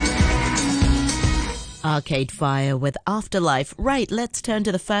Arcade Fire with Afterlife. Right, let's turn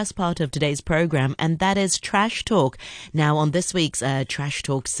to the first part of today's program, and that is Trash Talk. Now, on this week's Trash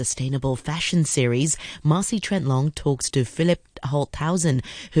Talk Sustainable Fashion Series, Marcy Trentlong talks to Philippe Holthuizen,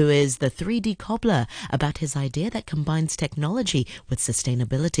 who is the 3D cobbler, about his idea that combines technology with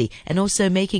sustainability and also making